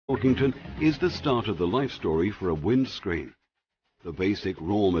Pilkington is the start of the life story for a windscreen. The basic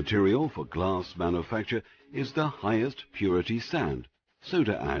raw material for glass manufacture is the highest purity sand.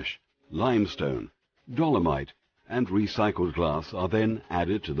 Soda ash, limestone, dolomite and recycled glass are then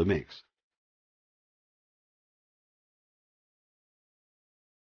added to the mix.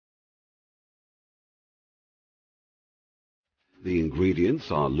 The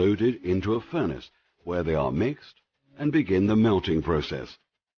ingredients are loaded into a furnace where they are mixed and begin the melting process.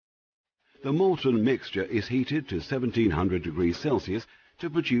 The molten mixture is heated to 1700 degrees Celsius to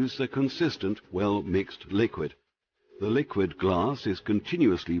produce a consistent, well-mixed liquid. The liquid glass is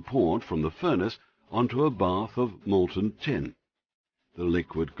continuously poured from the furnace onto a bath of molten tin. The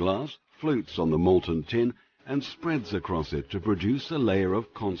liquid glass floats on the molten tin and spreads across it to produce a layer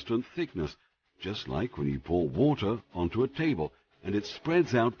of constant thickness, just like when you pour water onto a table and it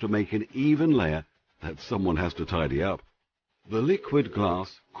spreads out to make an even layer that someone has to tidy up. The liquid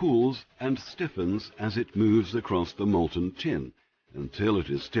glass cools and stiffens as it moves across the molten tin until it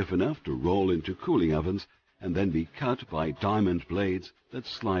is stiff enough to roll into cooling ovens and then be cut by diamond blades that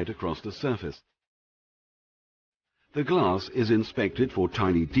slide across the surface. The glass is inspected for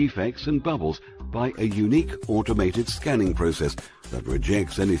tiny defects and bubbles by a unique automated scanning process that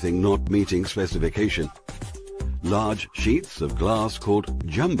rejects anything not meeting specification. Large sheets of glass called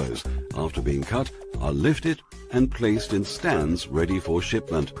jumbos, after being cut, are lifted and placed in stands ready for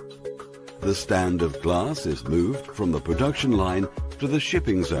shipment. The stand of glass is moved from the production line to the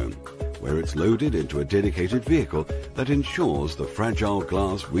shipping zone, where it's loaded into a dedicated vehicle that ensures the fragile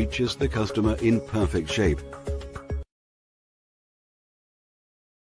glass reaches the customer in perfect shape.